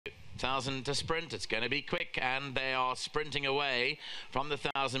1,000 to sprint. It's going to be quick, and they are sprinting away from the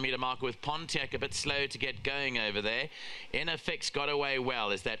 1,000-meter marker with Pontiac a bit slow to get going over there. Inafix got away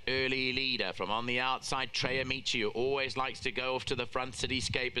well as that early leader. From on the outside, Trey Amici, who always likes to go off to the front.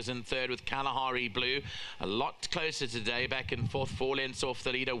 Cityscape is in third with Kalahari Blue. A lot closer today, back and forth, 4 lengths off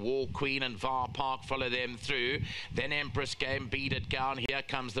the leader. War Queen and VAR Park follow them through. Then Empress Game, Beat It Gown. Here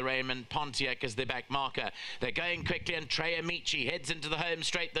comes the Raymond. Pontiac as the back marker. They're going quickly, and Trey Amici heads into the home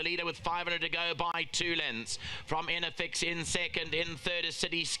straight. The leader with 500 to go by 2 lengths. From Inafix in second, in third is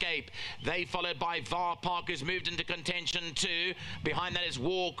Cityscape. They followed by VAR Park, who's moved into contention too. Behind that is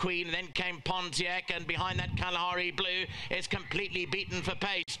War Queen, then came Pontiac, and behind that Kalahari Blue is completely beaten for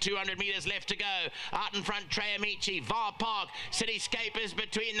pace. 200 meters left to go. Out in front, Trey Amici, VAR Park, Cityscape is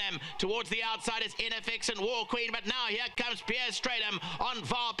between them. Towards the outside is Inafix and War Queen, but now here comes Pierre Stratum on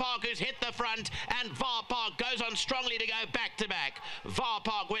VAR Park, who's hit the front, and VAR Park goes on strongly to go back to back. VAR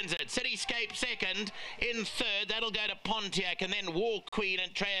Park wins it. Cityscape second, in third, that'll go to Pontiac, and then War Queen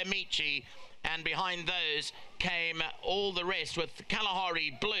and Trey Amici. And behind those came all the rest, with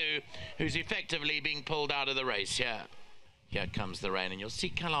Kalahari Blue, who's effectively being pulled out of the race here. Here comes the rain, and you'll see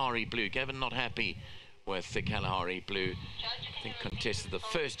Kalahari Blue. Gavin not happy with the Kalahari Blue. I think contested the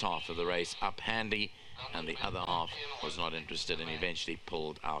first half of the race up handy, and the other half was not interested, and eventually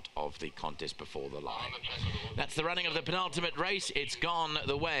pulled out of the contest before the line. That's the running of the penultimate race. It's gone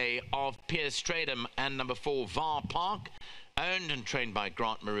the way of Piers Stratum and number 4 VAR Park, owned and trained by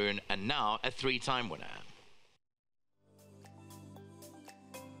Grant Maroon, and now a 3-time winner.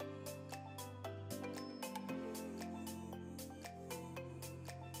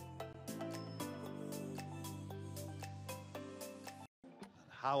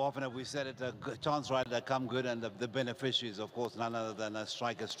 How often have we said it, a chance rider come good, and the beneficiaries, of course, none other than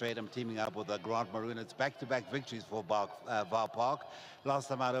Striker Stratum teaming up with Grant Maroon. It's back-to-back victories for VAR Park. Last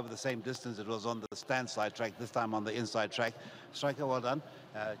time out over the same distance, it was on the stand-side track, this time on the inside track. Striker, well done.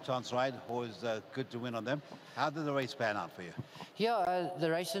 Chance ride, always good to win on them. How did the race pan out for you? Yeah,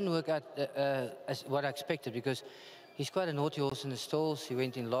 the race didn't work out as what I expected, because he's quite a naughty horse in the stalls. He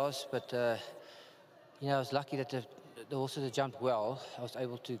went in last, but you know, I was lucky that the horses that jumped well, I was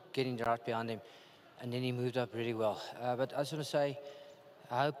able to get in right behind him, and then he moved up really well. But I just want to say,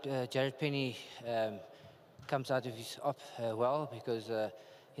 I hope Jared Penny comes out of his op well, because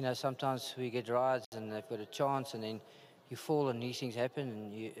you know, sometimes we get rides and they've got a chance, and then you fall and these things happen,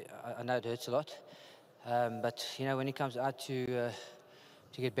 and I know it hurts a lot. But you know, when he comes out to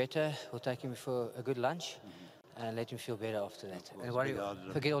get better, we'll take him for a good lunch. And let him feel better after that. Course,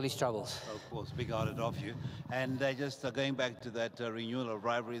 and forget all his troubles. Of course, big-hearted of you. And just going back to that renewal of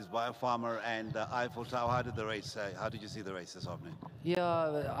rivalries, Biofarmer and Eiffel Tower, how did the race? How did you see the race this afternoon?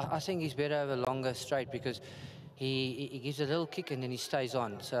 Yeah, I think he's better over longer straight, because he gives a little kick and then he stays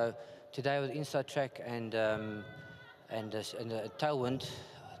on. So today with inside track and a tailwind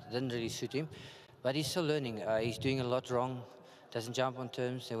didn't really suit him, but he's still learning. He's doing a lot wrong. Doesn't jump on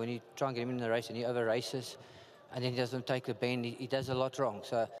terms, and when you try and get him in the race and he over races, and then he doesn't take the bend, he does a lot wrong.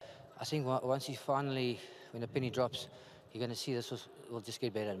 So I think once he finally, when the penny drops, you're going to see this will just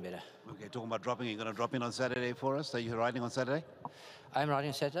get better and better. Okay, talking about dropping, you're going to drop in on Saturday for us? Are you riding on Saturday? I'm riding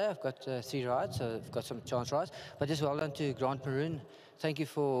on Saturday. I've got 3 rides, so I've got some chance rides. But just well done to Grant Maroon. Thank you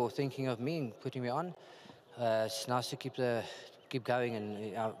for thinking of me and putting me on. It's nice to keep going,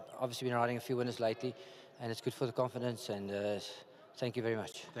 and I've obviously been riding a few winners lately, and it's good for the confidence, and thank you very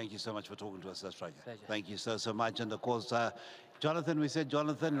much. Thank you so much for talking to us, Striker. Pleasure. Thank you so much. And of course, Jonathan, we said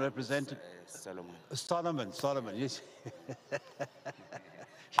Jonathan represent Solomon, yes.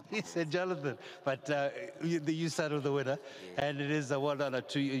 He said Jonathan, but you started the winner, yeah. And it is well done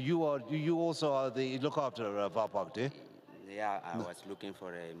to you. You also are the look after VAR Park, do you? Yeah, I was looking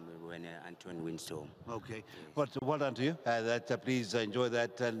for when Antoine wins home. Okay, but well done to you. Please enjoy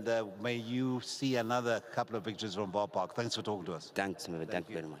that, and may you see another couple of victories from VAR Park. Thanks for talking to us. Thanks, thank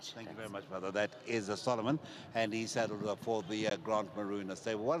you very much. Thank you very much, brother. That is Solomon, and he saddled up for the Grant Maroon.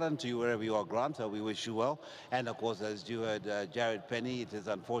 Say well done to you wherever you are, Grant. We wish you well. And of course, as you heard Jared Penny, it is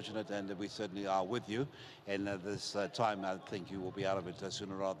unfortunate, and we certainly are with you. And this time, I think you will be out of it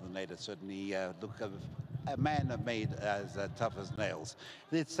sooner rather than later. Certainly look a man made as tough as nails.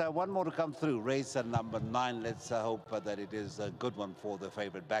 It's one more to come through, race number 9. Let's hope that it is a good one for the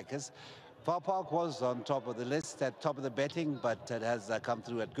favorite backers. VAR Park was on top of the list, at top of the betting, but it has come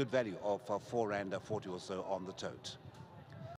through at good value of R4.40 or so on the tote.